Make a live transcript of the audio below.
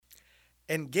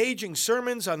engaging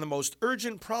sermons on the most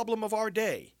urgent problem of our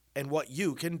day and what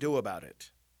you can do about it.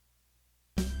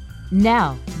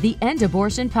 Now, the End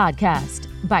Abortion Podcast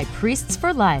by Priests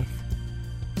for Life.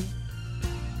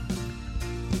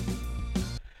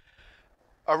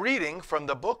 A reading from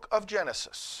the book of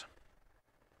Genesis.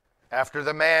 After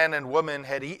the man and woman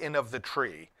had eaten of the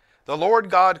tree, the Lord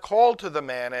God called to the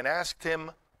man and asked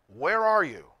him, "Where are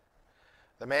you?"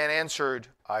 The man answered,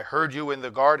 "I heard you in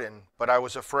the garden, but I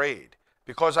was afraid,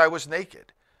 because I was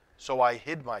naked, so I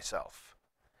hid myself."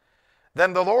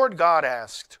 Then the Lord God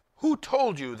asked, "Who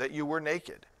told you that you were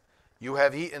naked? You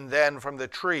have eaten then from the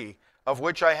tree of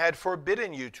which I had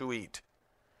forbidden you to eat."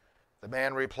 The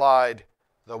man replied,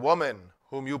 "The woman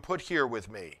whom you put here with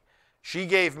me, she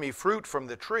gave me fruit from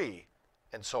the tree,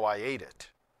 and so I ate it."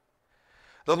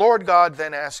 The Lord God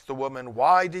then asked the woman,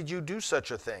 "Why did you do such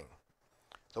a thing?"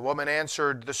 The woman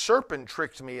answered, "The serpent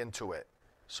tricked me into it,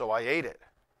 so I ate it."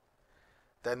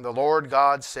 Then the Lord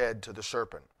God said to the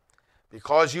serpent,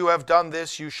 "Because you have done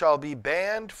this, you shall be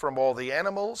banned from all the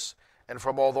animals and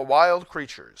from all the wild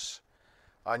creatures.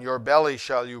 On your belly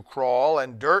shall you crawl,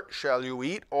 and dirt shall you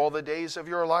eat all the days of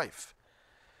your life.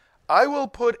 I will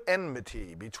put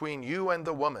enmity between you and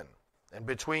the woman, and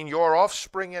between your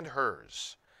offspring and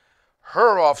hers.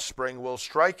 Her offspring will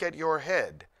strike at your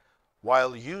head,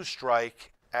 while you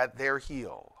strike at their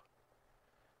heel."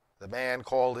 The man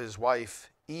called his wife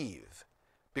Eve,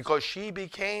 because she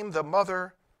became the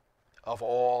mother of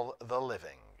all the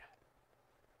living.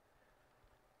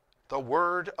 The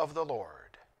word of the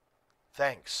Lord.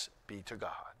 Thanks be to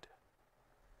God.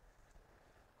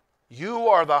 You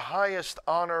are the highest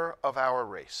honor of our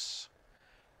race.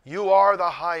 You are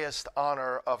the highest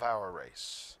honor of our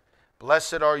race.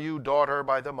 Blessed are you, daughter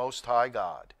by the Most High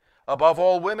God, above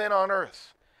all women on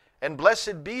earth, and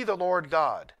blessed be the Lord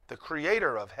God, the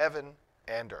Creator of heaven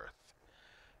and earth.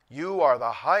 You are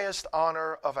the highest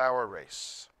honor of our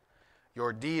race.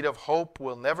 Your deed of hope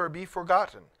will never be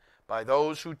forgotten by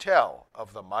those who tell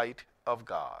of the might of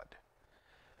God.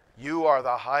 You are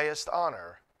the highest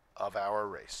honor of our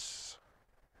race.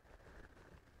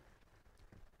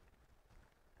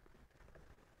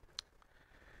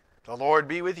 The Lord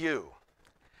be with you.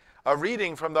 A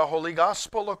reading from the Holy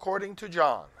Gospel according to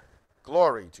John.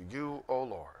 Glory to you, O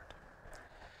Lord.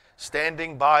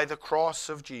 Standing by the cross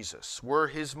of Jesus were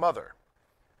his mother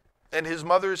and his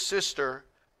mother's sister,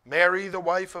 Mary, the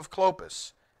wife of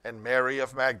Clopas, and Mary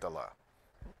of Magdala.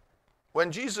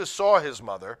 When Jesus saw his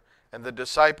mother and the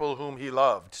disciple whom he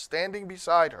loved standing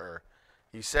beside her,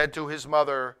 he said to his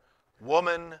mother,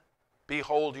 "Woman,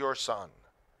 behold your son."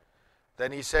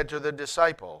 Then he said to the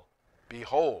disciple,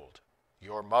 "Behold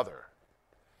your mother."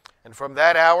 And from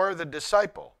that hour the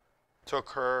disciple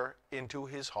took her into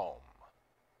his home.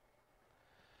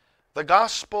 The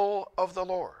Gospel of the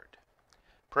Lord.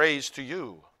 Praise to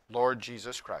you, Lord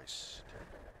Jesus Christ.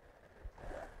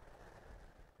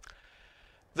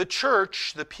 The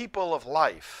church, the people of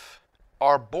life,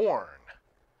 are born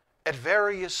at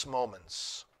various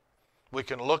moments. We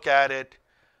can look at it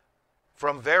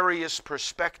from various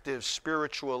perspectives,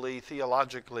 spiritually,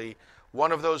 theologically.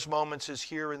 One of those moments is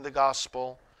here in the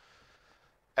Gospel,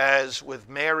 as with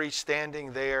Mary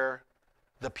standing there.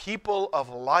 The people of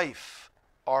life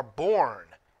are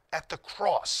born at the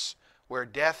cross, where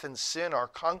death and sin are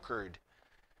conquered,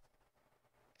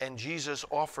 and Jesus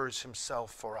offers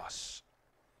himself for us.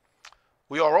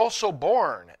 We are also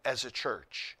born as a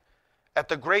church at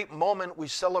the great moment we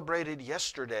celebrated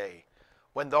yesterday,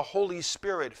 when the Holy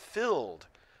Spirit filled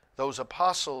those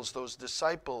apostles, those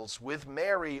disciples, with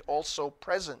Mary also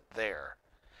present there.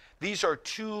 These are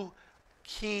two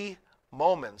key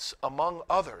moments, among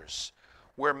others,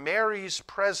 where Mary's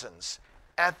presence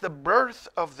at the birth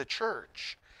of the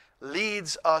church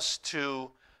leads us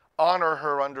to honor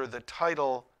her under the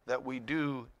title that we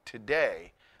do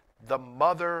today, the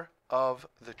Mother of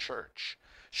the Church.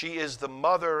 She is the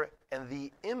mother and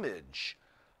the image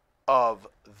of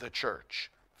the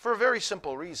church for a very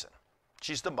simple reason.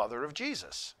 She's the mother of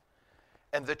Jesus.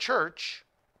 And the church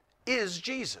is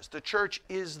Jesus. The church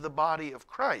is the body of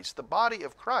Christ. The body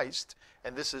of Christ,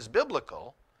 and this is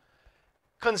biblical,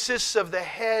 consists of the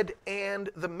head and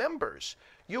the members.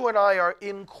 You and I are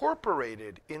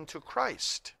incorporated into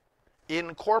Christ.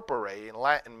 Incorporate in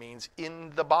Latin means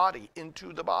in the body,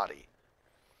 into the body.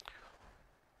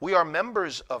 We are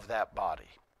members of that body.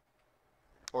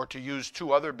 Or to use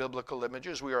two other biblical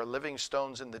images, we are living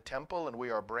stones in the temple and we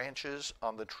are branches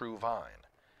on the true vine.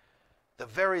 The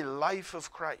very life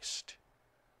of Christ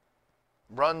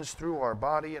runs through our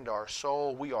body and our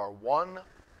soul. We are one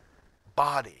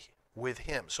body with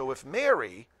him. So if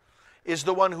Mary is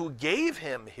the one who gave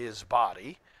him his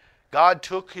body, God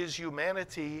took his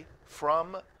humanity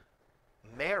from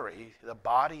Mary, the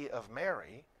body of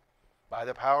Mary, by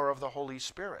the power of the Holy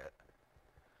Spirit.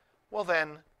 Well,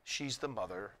 then, she's the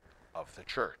mother of the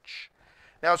church.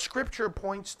 Now, Scripture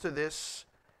points to this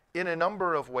in a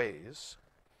number of ways.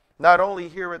 Not only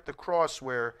here at the cross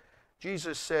where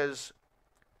Jesus says,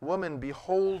 "Woman,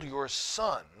 behold your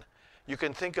son." You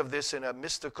can think of this in a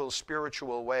mystical,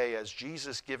 spiritual way as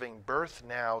Jesus giving birth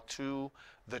now to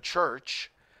the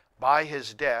church by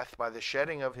his death, by the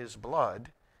shedding of his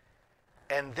blood.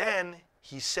 And then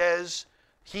he says,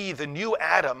 he, the new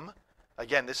Adam,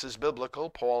 again, this is biblical.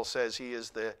 Paul says he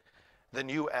is the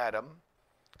new Adam,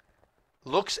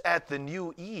 looks at the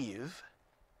new Eve,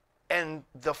 and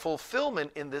the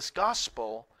fulfillment in this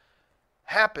gospel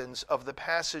happens of the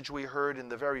passage we heard in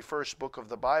the very first book of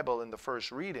the Bible in the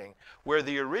first reading, where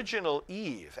the original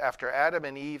Eve, after Adam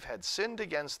and Eve had sinned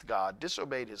against God,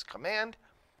 disobeyed his command,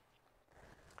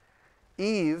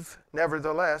 Eve,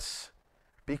 nevertheless,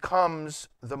 becomes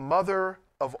the mother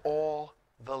of all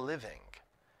the living.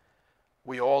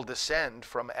 We all descend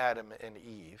from Adam and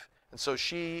Eve, and so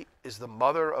she is the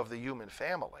mother of the human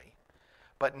family.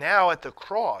 But now at the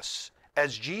cross,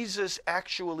 as Jesus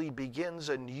actually begins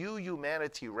a new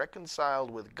humanity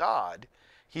reconciled with God,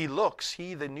 he looks,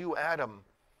 he, the new Adam,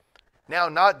 now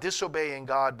not disobeying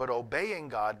God, but obeying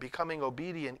God, becoming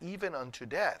obedient even unto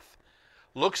death,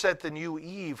 looks at the new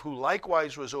Eve, who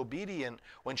likewise was obedient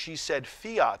when she said,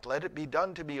 "Fiat, let it be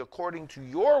done to me according to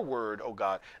your word, O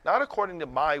God." Not according to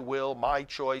my will, my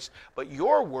choice, but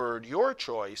your word, your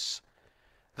choice.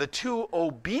 The two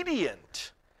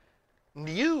obedient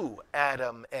new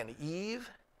Adam and Eve,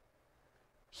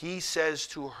 he says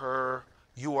to her,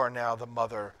 "You are now the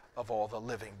mother of all the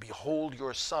living. Behold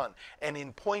your son." And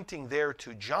in pointing there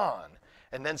to John,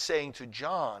 and then saying to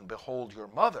John, "Behold your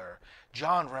mother,"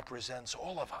 John represents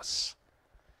all of us.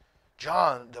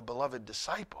 John, the beloved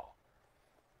disciple,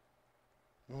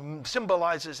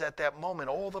 symbolizes at that moment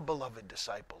all the beloved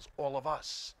disciples, all of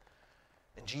us.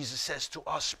 And Jesus says to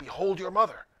us, "Behold your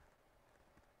mother."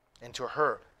 And to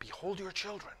her, "Behold your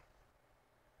children."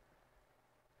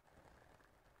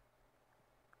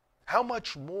 How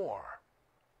much more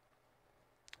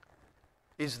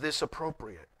is this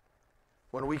appropriate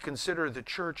when we consider the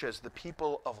church as the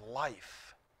people of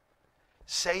life,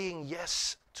 saying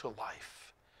yes to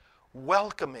life,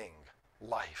 welcoming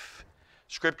life?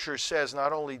 Scripture says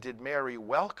not only did Mary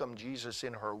welcome Jesus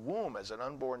in her womb as an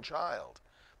unborn child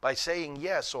by saying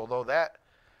yes, although that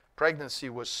pregnancy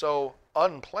was so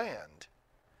unplanned,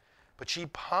 but she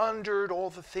pondered all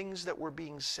the things that were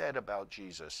being said about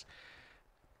Jesus.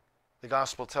 The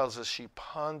gospel tells us she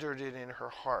pondered it in her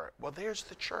heart. Well, there's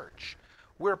the church.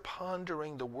 We're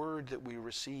pondering the word that we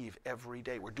receive every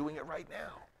day. We're doing it right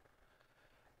now.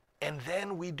 And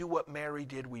then we do what Mary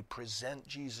did. We present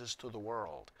Jesus to the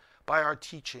world by our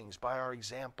teachings, by our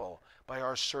example, by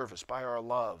our service, by our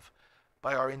love,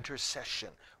 by our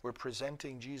intercession. We're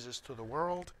presenting Jesus to the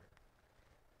world.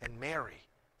 And Mary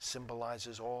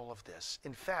symbolizes all of this.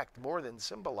 In fact, more than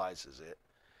symbolizes it,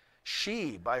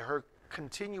 she, by her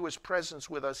continuous presence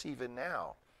with us even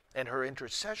now, and her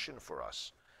intercession for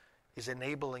us, is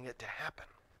enabling it to happen.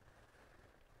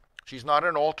 She's not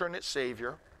an alternate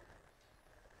Savior.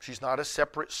 She's not a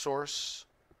separate source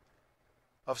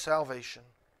of salvation.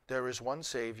 There is one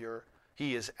Savior.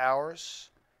 He is ours,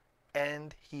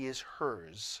 and he is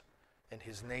hers, and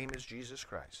his name is Jesus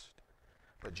Christ.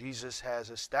 But Jesus has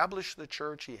established the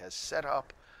church. He has set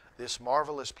up this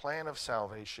marvelous plan of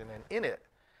salvation, and in it,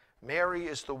 Mary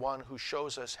is the one who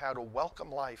shows us how to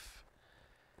welcome life.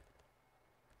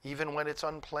 Even when it's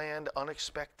unplanned,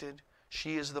 unexpected,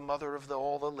 she is the mother of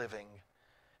all the living.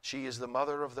 She is the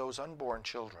mother of those unborn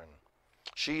children.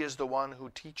 She is the one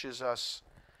who teaches us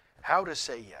how to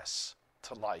say yes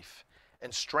to life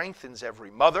and strengthens every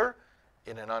mother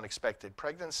in an unexpected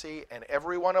pregnancy and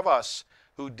every one of us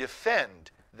who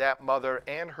defend that mother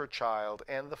and her child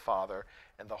and the father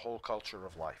and the whole culture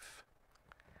of life.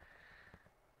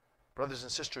 Brothers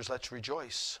and sisters, let's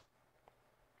rejoice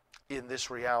in this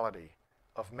reality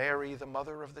of Mary, the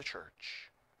mother of the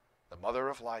church, the mother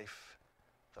of life,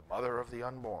 the mother of the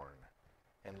unborn,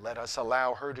 and let us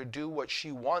allow her to do what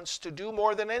she wants to do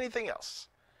more than anything else.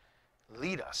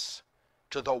 Lead us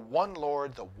to the one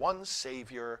Lord, the one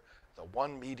Savior, the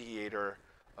one mediator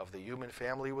of the human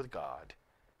family with God,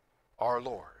 our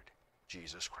Lord,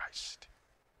 Jesus Christ.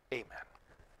 Amen.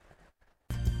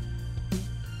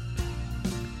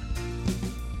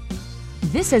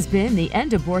 This has been the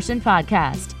End Abortion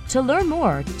Podcast. To learn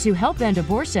more, to help end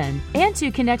abortion, and to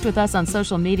connect with us on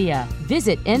social media,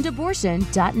 visit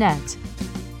endabortion.net.